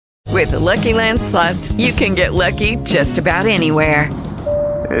With the Lucky Land Slots, you can get lucky just about anywhere.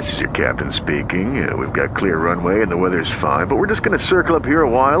 This is your captain speaking. We've got clear runway and the weather's fine, but we're just going to circle up here a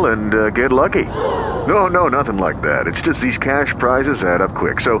while and get lucky. No, nothing like that. It's just these cash prizes add up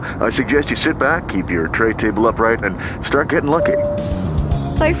quick. So I suggest you sit back, keep your tray table upright, and start getting lucky.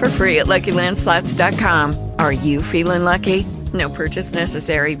 Play for free at LuckyLandSlots.com. Are you feeling lucky? No purchase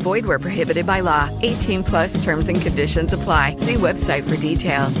necessary. Void where prohibited by law. 18 plus terms and conditions apply. See website for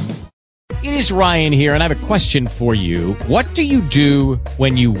details. It is Ryan here, and I have a question for you. What do you do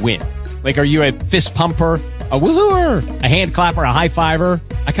when you win? Like, are you a fist pumper, a woohooer, a hand clapper, a high fiver?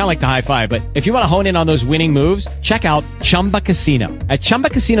 I kind of like the high five, but if you want to hone in on those winning moves, check out Chumba Casino. At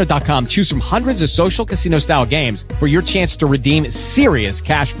ChumbaCasino.com, choose from hundreds of social casino-style games for your chance to redeem serious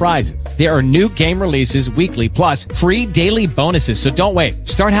cash prizes. There are new game releases weekly, plus free daily bonuses, so don't wait.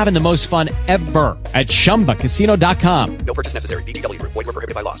 Start having the most fun ever at ChumbaCasino.com. No purchase necessary. VGW Group. Void where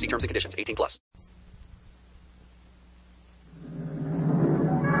prohibited by law. See terms and conditions. 18 plus.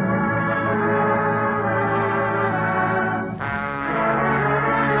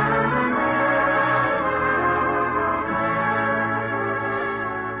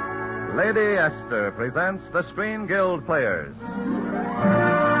 Lady Esther presents the Screen Guild Players.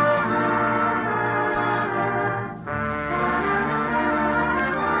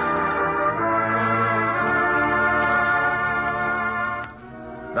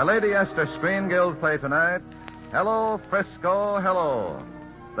 The Lady Esther Screen Guild play tonight, Hello, Frisco, Hello.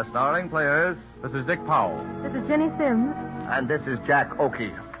 The starring players, this is Dick Powell. This is Jenny Sims. And this is Jack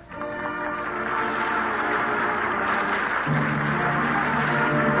Oakey.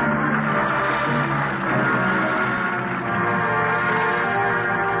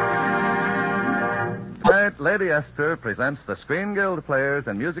 Tonight, Lady Esther presents the Screen Guild Players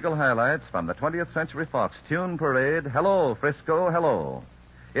and musical highlights from the 20th Century Fox Tune Parade, Hello, Frisco, Hello.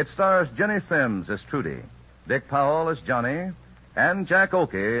 It stars Jenny Sims as Trudy, Dick Powell as Johnny, and Jack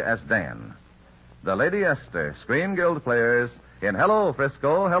Oakey as Dan. The Lady Esther Screen Guild Players in Hello,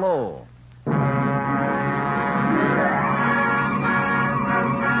 Frisco, Hello.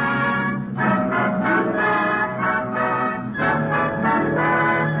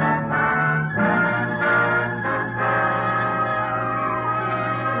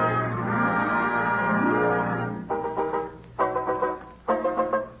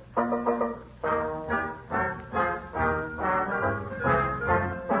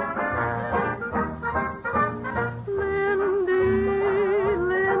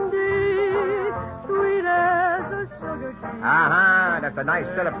 That's a nice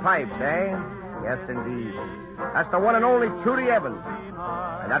set of pipes, eh? Yes, indeed. That's the one and only Trudy Evans.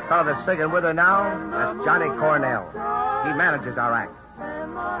 And that fellow that's singing with her now, that's Johnny Cornell. He manages our act.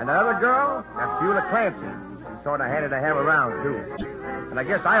 And that other girl, that's Beulah Clancy. She's sort of handy to have around, too. And I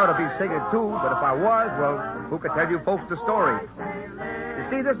guess I ought to be singing, too, but if I was, well, who could tell you folks the story? You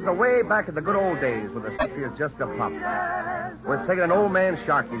see, this is a way back in the good old days when the city is just a pup. We're singing in Old Man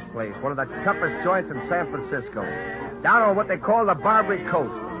Sharkey's place, one of the toughest joints in San Francisco, down on what they call the Barbary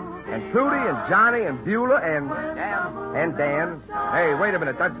Coast. And Trudy and Johnny and Beulah and Dan. Hey, wait a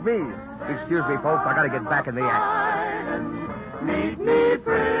minute, that's me. Excuse me, folks, I gotta get back in the act. Meet me,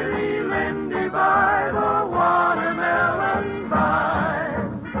 pretty Lindy, by the watermelon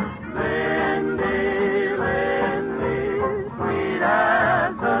vine. Lindy, Lindy, sweet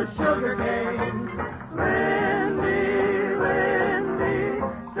as a sugar cane. Lindy, Lindy,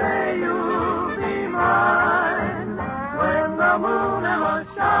 say you'll be mine. When the moon was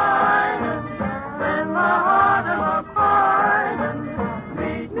shining, when my heart was pining,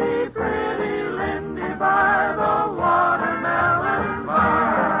 meet me, pretty Lindy, by the watermelon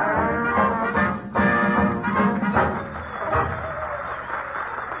vine.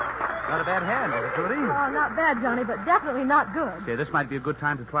 Not a bad hand, is it, Trudy? Oh, not bad, Johnny, but definitely not good. Say, this might be a good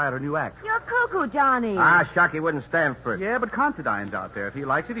time to try out her new act. You're cuckoo, Johnny. Shocky wouldn't stand for it. Yeah, but Considine's out there. If he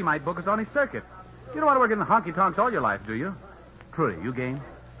likes it, he might book us on his circuit. You don't want to work in the honky-tonks all your life, do you? Trudy, you game?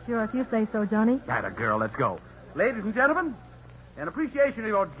 Sure, if you say so, Johnny. That a girl, let's go. Ladies and gentlemen, in appreciation of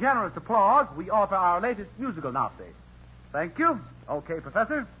your generous applause, we offer our latest musical novelty. Thank you. Okay,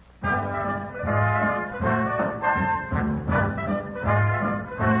 Professor.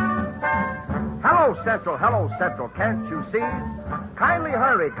 Hello, Central, can't you see? Kindly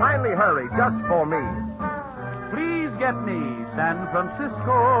hurry, just for me. Please get me San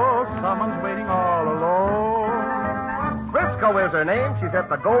Francisco. Someone's waiting all alone. Frisco is her name, she's at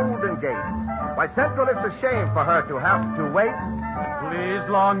the Golden Gate. Why, Central, it's a shame for her to have to wait. Please,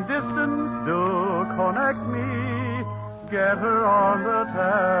 long distance, do connect me. Get her on the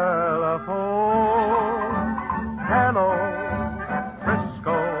telephone. Hello,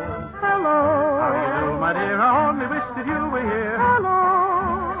 Frisco.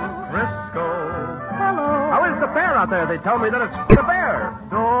 out there. They tell me that it's the bear.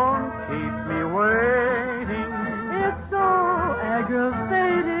 Don't keep me waiting. It's so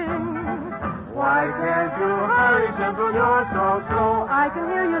aggravating. Why can't you hurry, Simple? You're so slow. I can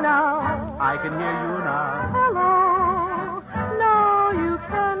hear you now. I can hear you now. Hello. Now you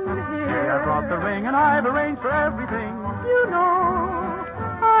can hear. I brought the ring and I've arranged for everything. You know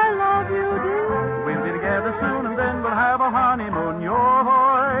I love you, dear. We'll be together soon and then we'll have a honeymoon. Your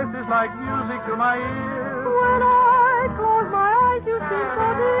voice is like music to my ears. When I close my eyes, you seem so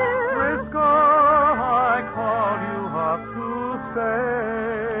dear. Frisco, I call you up to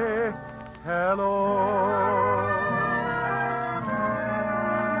say hello.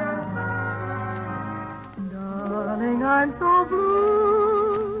 Darling, I'm so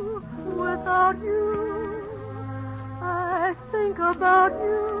blue without you. I think about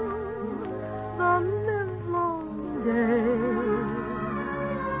you the livelong day.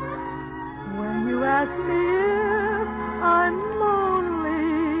 When you ask me if I'm lonely,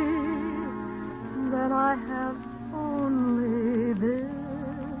 then I have only this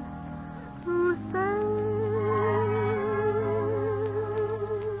to say.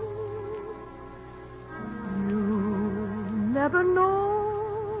 You never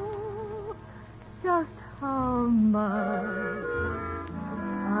know just how much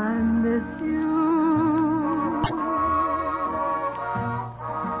I miss you.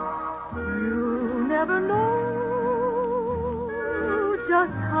 You never know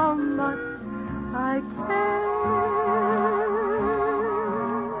just how much I care.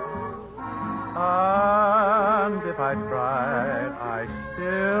 And if I tried, I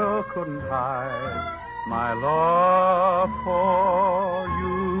still couldn't hide my love for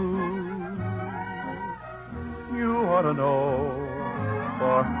you. You ought to know,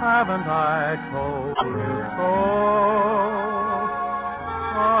 for haven't I told you so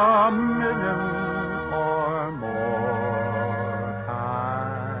a million or more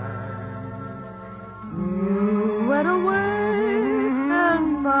times? You went away and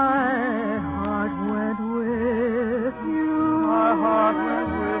my heart went with you. My heart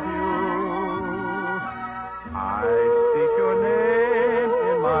went with you. I speak your name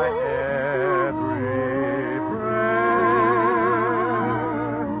in my every prayer.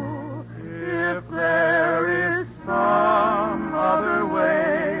 If there is some other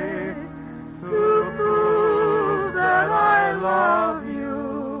way to prove that I love you,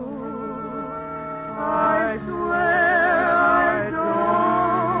 I swear I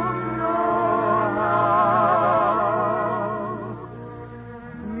don't know how.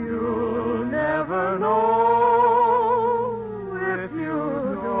 You'll never know if you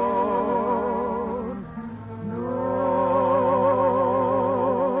don't know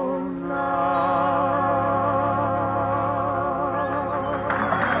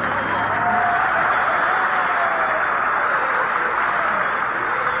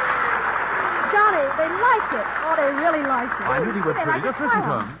Johnny, they liked it. Oh, they really liked it. I knew he would, They Trudy. liked Just it. listen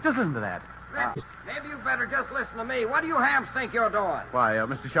to him. Just listen to that. Maybe you better just listen to me. What do you hams think you're doing? Why,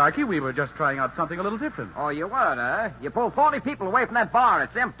 Mr. Sharkey, we were just trying out something a little different. Oh, you would, huh? You pulled 40 people away from that bar.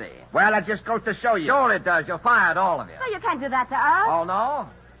 It's empty. Well, that just goes to show you. Sure it does. You're fired, all of you. No, you can't do that to us. Oh, no?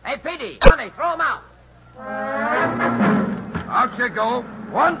 Hey, Petey, Johnny, throw him out. Out you go.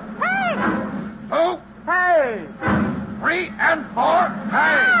 1, Hey! 2, Hey! 3, and 4.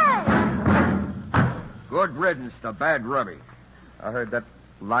 Hey! Good riddance to bad rubbish. I heard that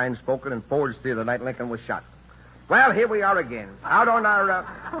line spoken in Ford's Theater the night Lincoln was shot. Well, here we are again, out on our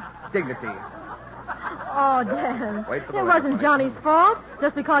dignity. Oh, Dan. Wait for the It last wasn't one. Johnny's fault,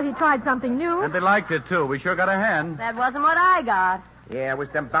 just because he tried something new. And they liked it, too. We sure got a hand. That wasn't what I got. Yeah, I wish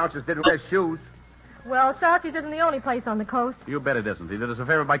them bouncers didn't wear shoes. Well, Sharky's isn't the only place on the coast. You bet it isn't. He did us a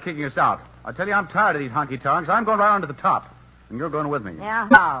favor by kicking us out. I tell you, I'm tired of these honky-tonks. I'm going right on to the top. And you're going with me. Yeah,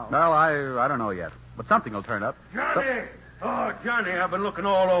 how? Well, I don't know yet. But something will turn up. Johnny! Oh, Johnny, I've been looking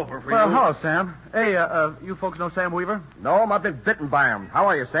all over for Well, you. hello, Sam. Hey, you folks know Sam Weaver? No, I've been bitten by him. How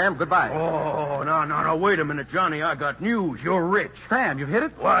are you, Sam? Goodbye. Oh, no, wait a minute, Johnny. I got news. You're rich. Sam, you've hit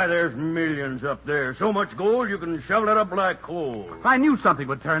it? Why, there's millions up there. So much gold you can shovel it up like coal. I knew something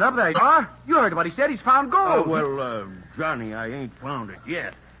would turn up. There you are. You heard what he said. He's found gold. Johnny, I ain't found it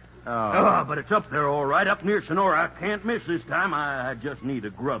yet. Oh. But it's up there all right, up near Sonora. I can't miss this time. I just need a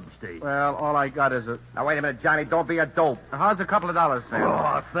grub stake. Well, all I got is a... Now, wait a minute, Johnny. Don't be a dope. How's a couple of dollars, Sam?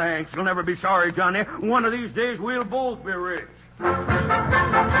 Oh, thanks. You'll never be sorry, Johnny. One of these days, we'll both be rich.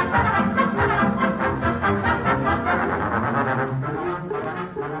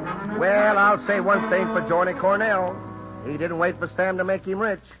 Well, I'll say one thing for Johnny Cornell. He didn't wait for Sam to make him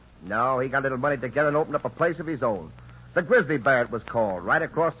rich. No, he got a little money together and opened up a place of his own. The Grizzly Bear, it was called, right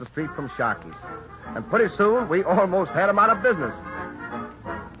across the street from Sharky's. And pretty soon, we almost had him out of business.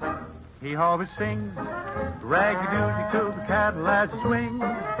 He always sings raggy music to the cattle as he swings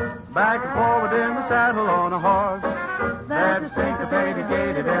back and forward in the saddle on a horse that's syncopated,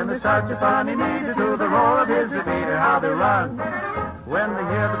 gated, and there's such a funny meter to the roar of his repeater. How they run when they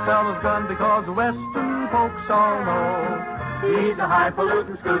hear the fellow's gun, because the western folks all know he's a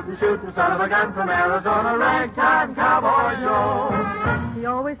highfalutin, scootin', shootin' son of a gun from Arizona, ragtime cowboy Joe. He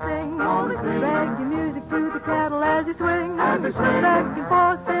always sings raggy music to the cattle as he swings back and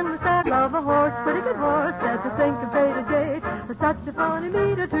forth in the saddle of a horse, pretty good horse, that's a syncopated gait. There's such a funny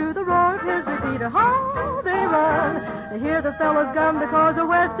meter to the roar of his repeater. How they run, they hear the fellow's gun, because the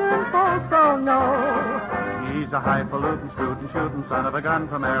western folks all know he's a highfalutin, scootin', shootin' son of a gun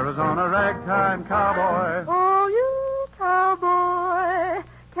from Arizona, ragtime cowboy. Oh, you cowboy,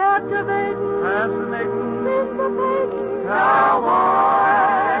 captivating, Fascinating, dissipating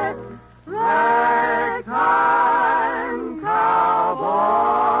cowboy, ragtime cowboy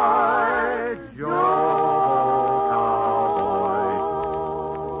Joe. Cowboy.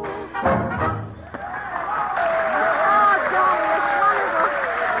 Oh, Johnny, it's wonderful.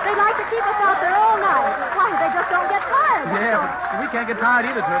 They like to keep us out there all night. Why, they just don't get tired. Yeah, but we can't get tired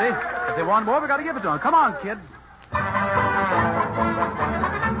either, Trudy. If they want more, we got to give it to them. Come on, kids.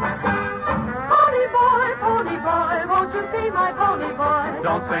 Pony boy, won't you be my pony boy?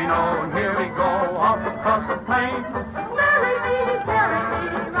 Don't say no, and here we go, off across the plain. Marry me, carry me,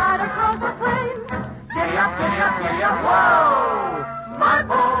 right across the plain. Giddy up, giddy up, giddy up, whoa, my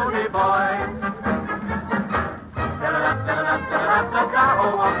pony boy. Da-da-da-da-da-da-da-da-da,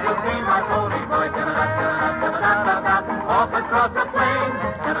 oh, won't you be my pony boy? Da-da-da-da-da-da-da-da, off across the plain.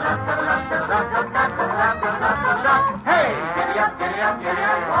 Da-da-da-da-da-da-da-da-da-da-da. Hey, giddy up, giddy up, giddy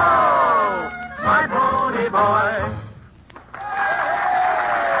up, whoa, my pony boy.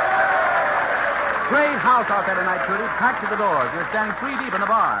 Great house out there tonight, Trudy. Packed to the doors. You're standing 3 deep in the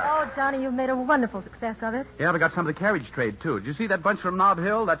bar. Oh, Johnny, you've made a wonderful success of it. Yeah, we got some of the carriage trade, too. Did you see that bunch from Nob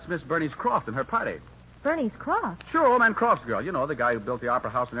Hill? That's Miss Bernice Croft and her party. Bernice Croft? Sure, old man Croft's girl. You know, the guy who built the opera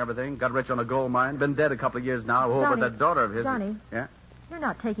house and everything. Got rich on a gold mine. Been dead a couple of years now. Oh, but that daughter of his... Johnny. Yeah? You're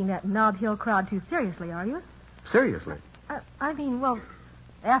not taking that Nob Hill crowd too seriously, are you? Seriously? I mean, well,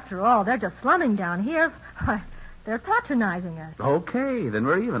 after all, they're just slumming down here. They're patronizing us. Okay, then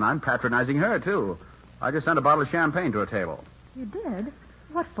we're even. I'm patronizing her, too. I just sent a bottle of champagne to her table. You did?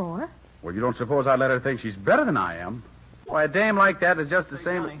 What for? Well, you don't suppose I'd let her think she's better than I am? Why, a dame like that is just the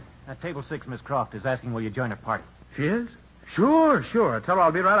same... Johnny, at table 6, Miss Croft is asking will you join her party. She is? Sure. Tell her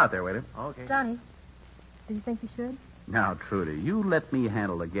I'll be right out there, waiter. Okay. Johnny, do you think you should? Now, Trudy, you let me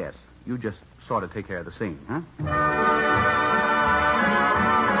handle the guests. You just sort of take care of the scene, huh?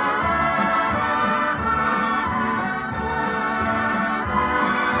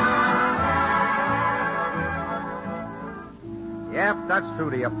 Yep, that's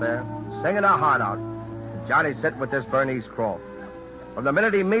Trudy up there, singing her heart out. Johnny's sitting with this Bernice Croft. From the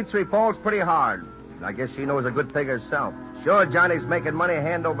minute he meets her, he falls pretty hard. And I guess she knows a good thing herself. Sure, Johnny's making money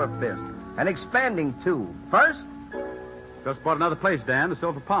hand over fist. And expanding, too. First? Just bought another place, Dan, the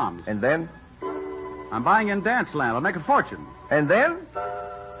Silver Palms. And then? I'm buying in Dance Land. I'll make a fortune. And then?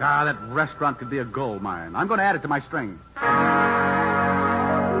 That restaurant could be a gold mine. I'm going to add it to my string.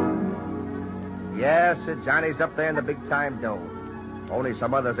 Yes, Johnny's up there in the big-time dough. Only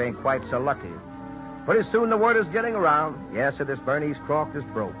some others ain't quite so lucky. Pretty soon the word is getting around. Yes, this Bernice Croft is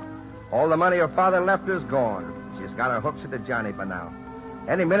broke. All the money her father left her is gone. She's got her hooks into Johnny by now.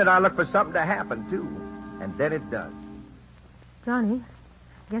 Any minute I look for something to happen, too. And then it does. Johnny,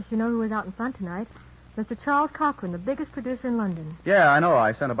 I guess you know who was out in front tonight. Mr. Charles Cochran, the biggest producer in London. Yeah, I know.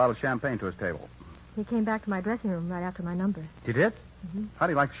 I sent a bottle of champagne to his table. He came back to my dressing room right after my number. You did? Mm-hmm. How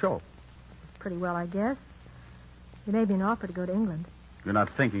do you like the show? Pretty well, I guess. He made me an offer to go to England. You're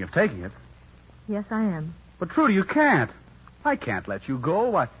not thinking of taking it? Yes, I am. But, Trudy, you can't. I can't let you go.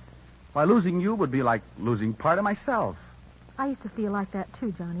 Why, losing you would be like losing part of myself. I used to feel like that,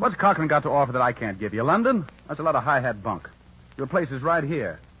 too, Johnny. What's Cochran got to offer that I can't give you? London? That's a lot of hi-hat bunk. Your place is right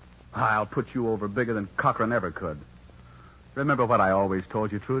here. I'll put you over bigger than Cochran ever could. Remember what I always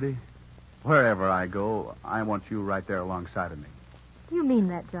told you, Trudy? Wherever I go, I want you right there alongside of me. Do you mean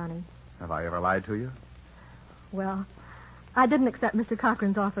that, Johnny? Have I ever lied to you? Well, I didn't accept Mr.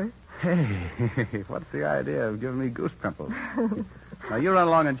 Cochran's offer. Hey, what's the idea of giving me goose pimples? Now, you run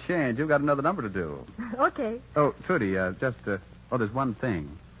along and change. You've got another number to do. Okay. Oh, Trudy, there's one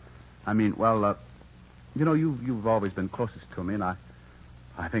thing. I mean, well, you've always been closest to me, and I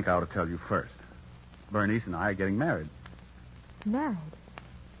think I ought to tell you first. Bernice and I are getting married. Married?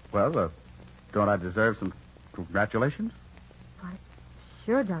 Well, don't I deserve some Congratulations. Why,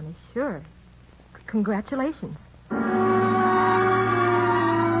 sure, Johnny, sure. Congratulations.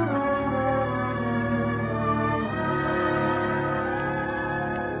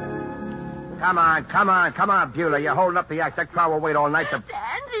 Come on, Beulah. You're holding up the act. That crowd will wait all night to...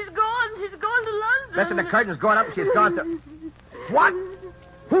 Dad, she's gone. She's gone to London. Listen, the curtain's going up and she's gone to... What?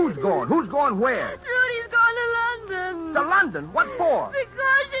 Who's gone? Who's gone where? Trudy's gone to London. To London? What for?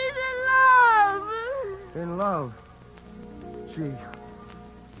 Because she's in love. In love? Gee.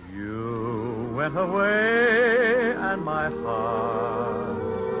 You went away and my heart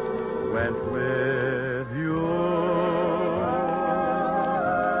went with you.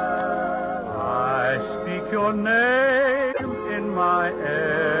 I speak your name in my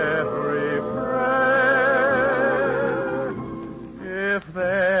every breath. If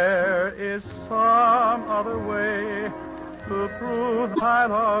there is some other way to prove I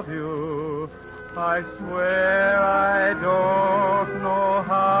love you, I swear I don't know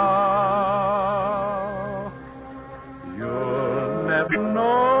how. You'll never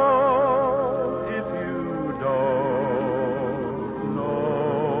know if you don't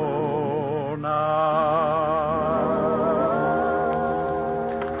know now.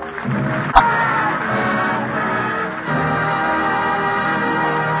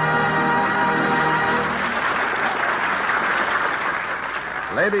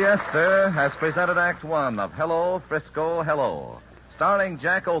 Lady Esther has presented Act One of Hello, Frisco, Hello, starring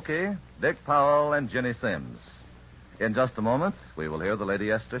Jack Oakey, Dick Powell, and Ginny Sims. In just a moment, we will hear the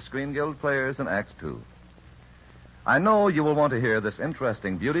Lady Esther Screen Guild players in Act Two. I know you will want to hear this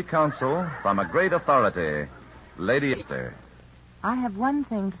interesting beauty counsel from a great authority, Lady Esther. I have one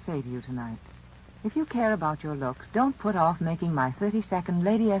thing to say to you tonight. If you care about your looks, don't put off making my 30-second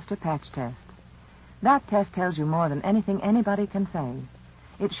Lady Esther patch test. That test tells you more than anything anybody can say.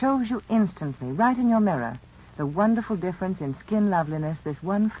 It shows you instantly, right in your mirror, the wonderful difference in skin loveliness this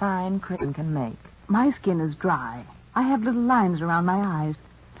one fine cream can make. My skin is dry. I have little lines around my eyes.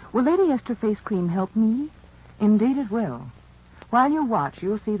 Will Lady Esther face cream help me? Indeed it will. While you watch,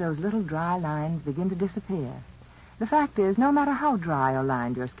 you'll see those little dry lines begin to disappear. The fact is, no matter how dry or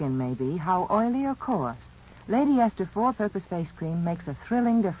lined your skin may be, how oily or coarse, Lady Esther Four-Purpose Face Cream makes a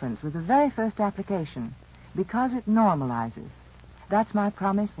thrilling difference with the very first application, because it normalizes. That's my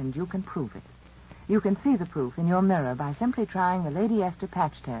promise, and you can prove it. You can see the proof in your mirror by simply trying the Lady Esther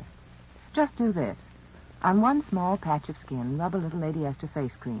patch test. Just do this. On one small patch of skin, rub a little Lady Esther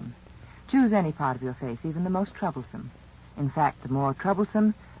face cream. Choose any part of your face, even the most troublesome. In fact, the more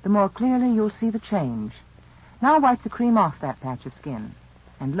troublesome, the more clearly you'll see the change. Now wipe the cream off that patch of skin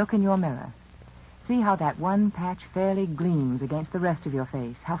and look in your mirror. See how that one patch fairly gleams against the rest of your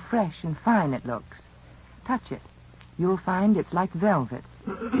face, how fresh and fine it looks. Touch it. You'll find it's like velvet.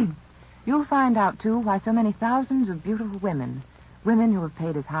 You'll find out, too, why so many thousands of beautiful women who have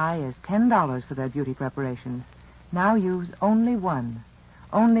paid as high as $10 for their beauty preparations, now use only one.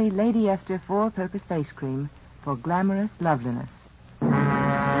 Only Lady Esther Four-Purpose Face Cream for glamorous loveliness.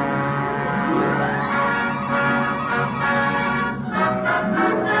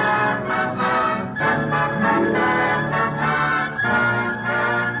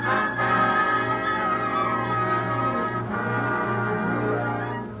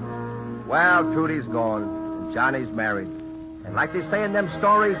 Well, Trudy's gone, and Johnny's married. And like they say in them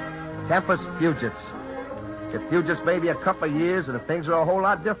stories, tempus fugit. It fugits maybe a couple of years, and things are a whole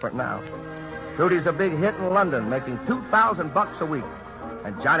lot different now. Trudy's a big hit in London, making $2,000 a week.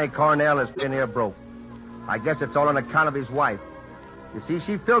 And Johnny Cornell is in here broke. I guess it's all on account of his wife. You see,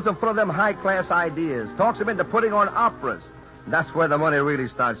 she fills him full of them high-class ideas, talks him into putting on operas. And that's where the money really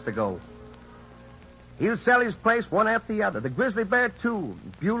starts to go. He'll sell his place one after the other. The Grizzly Bear, too.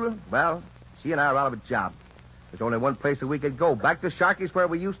 Beulah, well, she and I are out of a job. There's only one place that we could go. Back to Sharky's where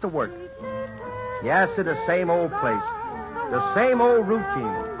we used to work. Yes, to the same old place. The same old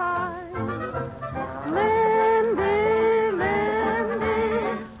routine. Lindy,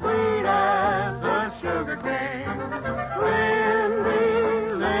 Lindy, sweet as a sugar cane. Lindy,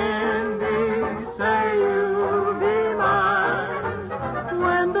 Lindy, say you'll be mine.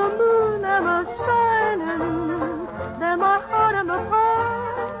 When the moon am a shining, then my heart am a pine.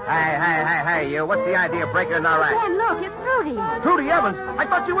 Hey, you. What's the idea of breaking in our act? Ken, look, it's Trudy. Trudy Evans? I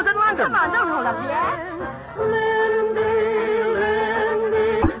thought you was in London. Come on, don't hold up the act. Lindy,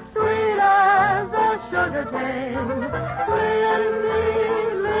 Lindy, sweet as a sugar cane. Lindy,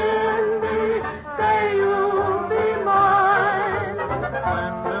 Lindy, say you'll be mine.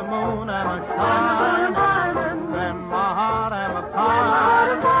 When the moon am a shining, then my heart am a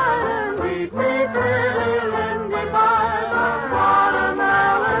pine. Treat me pretty, Lindy, by the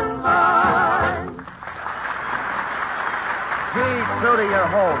watermelon vine. Trudy, you're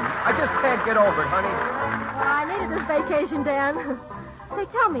home. I just can't get over it, honey. I needed this vacation, Dan. Say,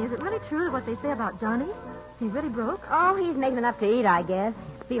 tell me, is it really true that what they say about Johnny? He's really broke? Oh, he's making enough to eat, I guess.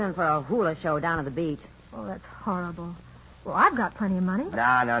 He's feeling for a hula show down at the beach. Oh, that's horrible. Well, I've got plenty of money.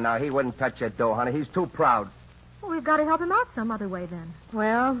 No. He wouldn't touch your dough, honey. He's too proud. Well, we've got to help him out some other way, then.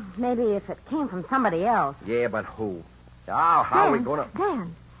 Well, maybe if it came from somebody else. Yeah, but who? Oh, how are we going to...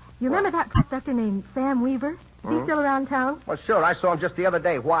 Dan, you remember that prospector named Sam Weaver? Is he still around town? Well, sure. I saw him just the other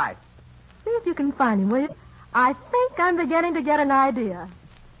day. Why? See if you can find him, will you? I think I'm beginning to get an idea.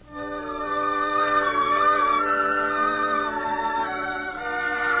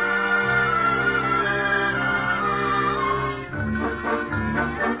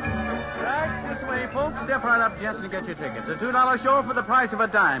 Step right up, gents, and get your tickets. A $2 show for the price of a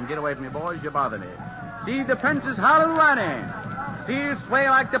dime. Get away from me, boys. You bother me. See the Princess Hallelujah. See her sway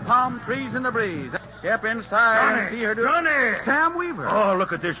like the palm trees in the breeze. Step inside and see her do... Johnny! Sam Weaver. Oh,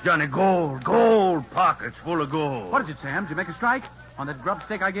 look at this, Johnny. Gold pockets full of gold. What is it, Sam? Did you make a strike on that grub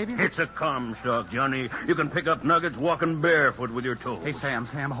stake I gave you? It's a Comstock, Johnny. You can pick up nuggets walking barefoot with your toes. Hey, Sam,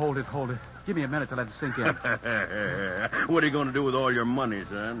 hold it. Give me a minute to let it sink in. What are you going to do with all your money,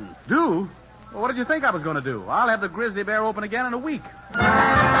 son? Do? Well, what did you think I was going to do? I'll have the Grizzly Bear open again in a week.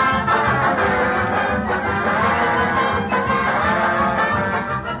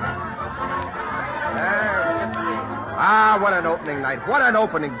 What an opening night. What an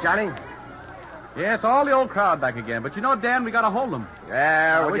opening, Johnny. Yes, all the old crowd back again. But you know, Dan, we got to hold them.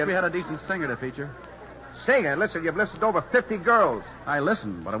 Yeah, I wish we had a decent singer to feature. Singer? Listen, you've listened to over 50 girls. I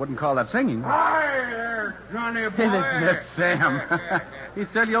listened, but I wouldn't call that singing. Hi there, Johnny boy. That's Sam. He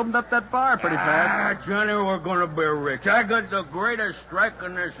certainly opened up that bar pretty fast. Johnny, we're going to be rich. I got the greatest strike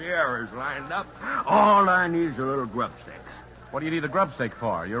in the Sierras lined up. All I need is a little grub steak. What do you need a grub steak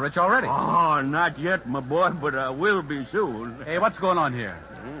for? You're rich already. Oh, not yet, my boy, but I will be soon. Hey, what's going on here?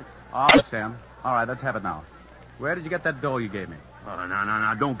 Oh, Sam. All right, let's have it now. Where did you get that dough you gave me? Oh,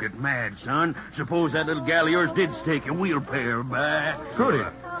 no, don't get mad, son. Suppose that little gal of yours did steak, and we'll pay her back. Trudy.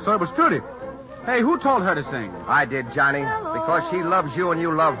 So it was Trudy. Hey, who told her to sing? I did, Johnny, because she loves you and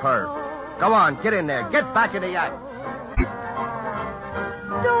you love her. Go on, get in there. Get back in the act.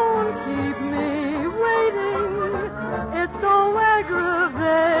 Don't keep me waiting. It's so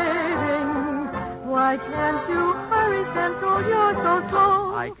aggravating. Why can't you hurry, Central? You're so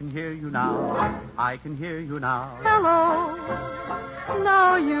slow. I can hear you now. I can hear you now. Hello.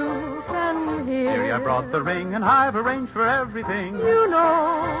 Now you can hear. Here I brought the ring, and I've arranged for everything. You know,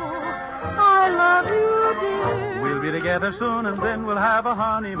 I love you, dear. We'll be together soon, and then we'll have a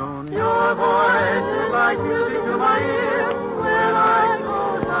honeymoon. Your voice is like music to my ear. When I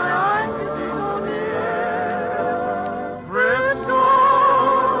close my eyes, you see so near. Frisco,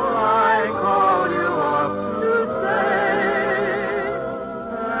 I call you up to say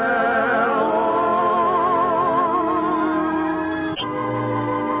hello.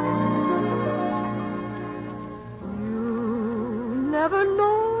 You never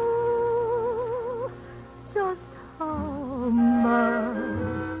know just how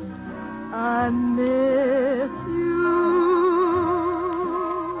much I miss you.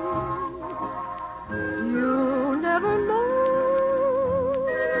 You never know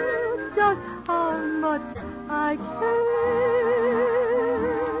just how much I care.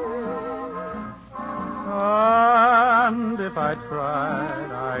 And if I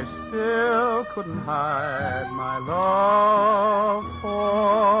tried, I still couldn't hide my love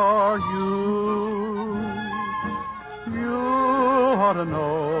for you. You ought to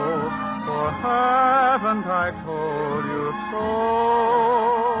know, for haven't I told you so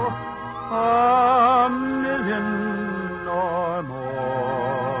a million or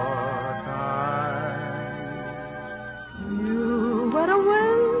more times? You went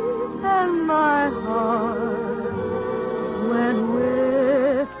away and my heart went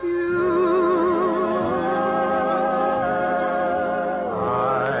with you.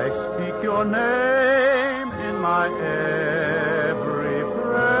 I speak your name in my every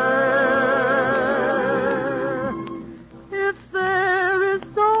prayer. If there is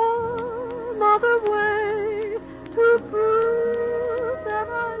some other way to prove that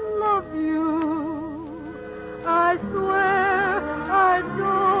I love you, I swear I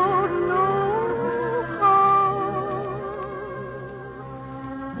don't know how.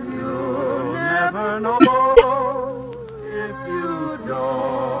 You'll never know if you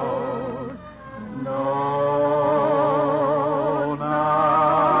don't know now.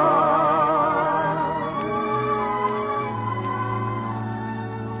 You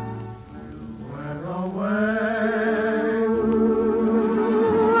went away,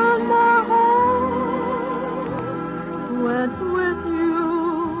 and my heart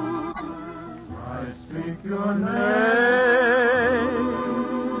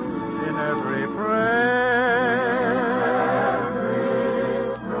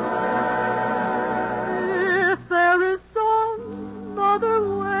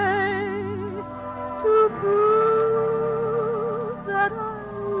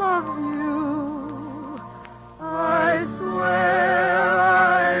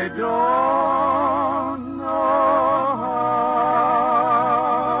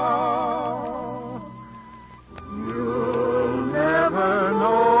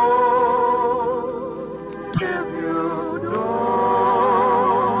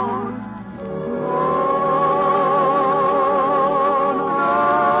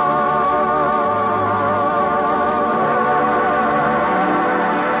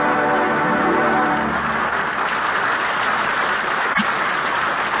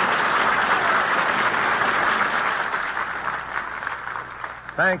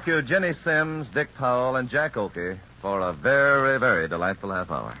thank you, Jenny Sims, Dick Powell, and Jack Oakey, for a very, very delightful half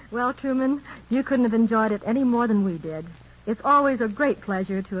hour. Well, Truman, you couldn't have enjoyed it any more than we did. It's always a great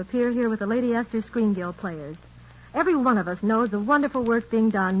pleasure to appear here with the Lady Esther Screen Guild players. Every one of us knows the wonderful work being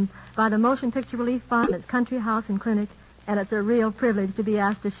done by the Motion Picture Relief Fund and its country house and clinic, and it's a real privilege to be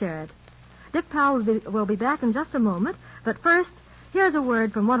asked to share it. Dick Powell will be back in just a moment, but first, here's a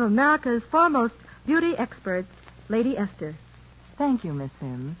word from one of America's foremost beauty experts, Lady Esther. Thank you, Miss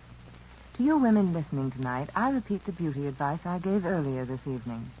Sims. To you women listening tonight, I repeat the beauty advice I gave earlier this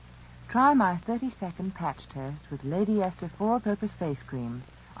evening. Try my 30-second patch test with Lady Esther 4-Purpose Face Cream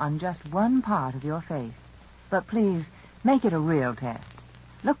on just one part of your face. But please, make it a real test.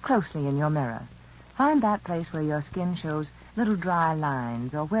 Look closely in your mirror. Find that place where your skin shows little dry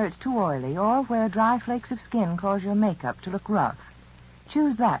lines, or where it's too oily, or where dry flakes of skin cause your makeup to look rough.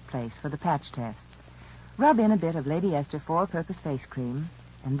 Choose that place for the patch test. Rub in a bit of Lady Esther 4-Purpose Face Cream,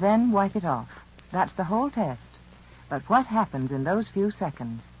 and then wipe it off. That's the whole test. But what happens in those few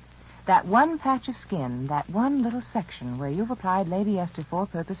seconds? That one patch of skin, that one little section where you've applied Lady Esther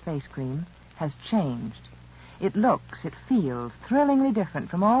 4-Purpose Face Cream, has changed. It looks, it feels thrillingly different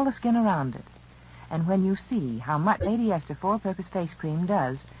from all the skin around it. And when you see how much Lady Esther 4-Purpose Face Cream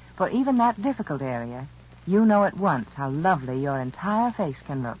does for even that difficult area, you know at once how lovely your entire face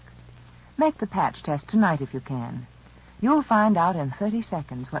can look. Make the patch test tonight if you can. You'll find out in 30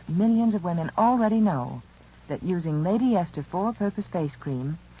 seconds what millions of women already know, that using Lady Esther 4-Purpose Face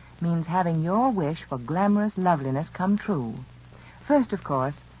Cream means having your wish for glamorous loveliness come true. First, of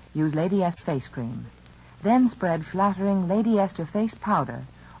course, use Lady Esther Face Cream. Then spread flattering Lady Esther Face Powder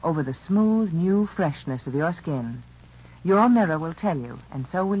over the smooth, new freshness of your skin. Your mirror will tell you, and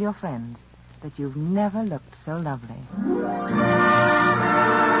so will your friends, that you've never looked so lovely.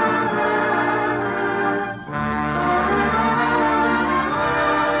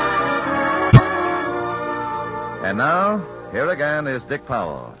 And now, here again is Dick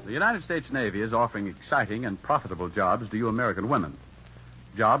Powell. The United States Navy is offering exciting and profitable jobs to you American women.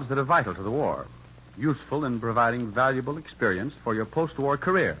 Jobs that are vital to the war, useful in providing valuable experience for your post-war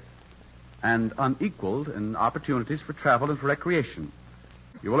career, and unequaled in opportunities for travel and for recreation.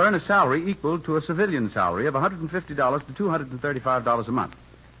 You will earn a salary equal to a civilian salary of $150 to $235 a month.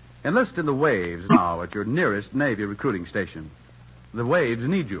 Enlist in the Waves now at your nearest Navy recruiting station. The Waves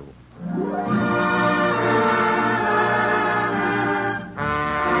need you.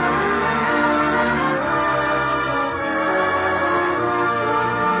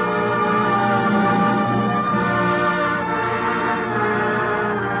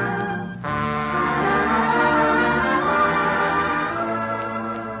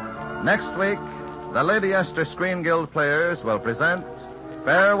 Next week, the Lady Esther Screen Guild players will present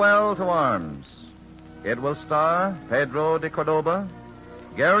Farewell to Arms. It will star Pedro de Cordoba,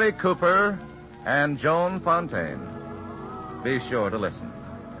 Gary Cooper, and Joan Fontaine. Be sure to listen.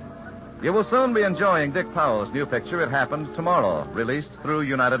 You will soon be enjoying Dick Powell's new picture, It Happened Tomorrow, released through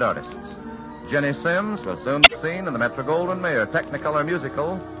United Artists. Jenny Sims will soon be seen in the Metro-Goldwyn-Mayer Technicolor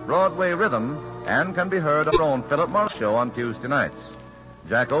musical, Broadway Rhythm, and can be heard on our own Philip Morris show on Tuesday nights.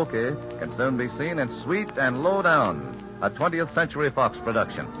 Jack Oakey can soon be seen in Sweet and Low Down, a 20th Century Fox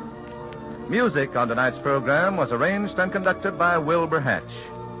production. Music on tonight's program was arranged and conducted by Wilbur Hatch.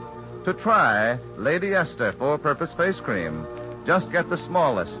 To try Lady Esther 4-Purpose Face Cream, just get the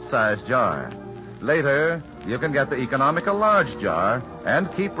smallest size jar. Later, you can get the economical large jar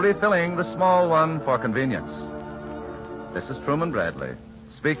and keep refilling the small one for convenience. This is Truman Bradley,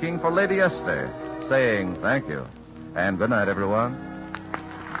 speaking for Lady Esther, saying thank you. And good night, everyone.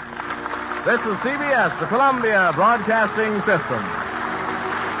 This is CBS, the Columbia Broadcasting System.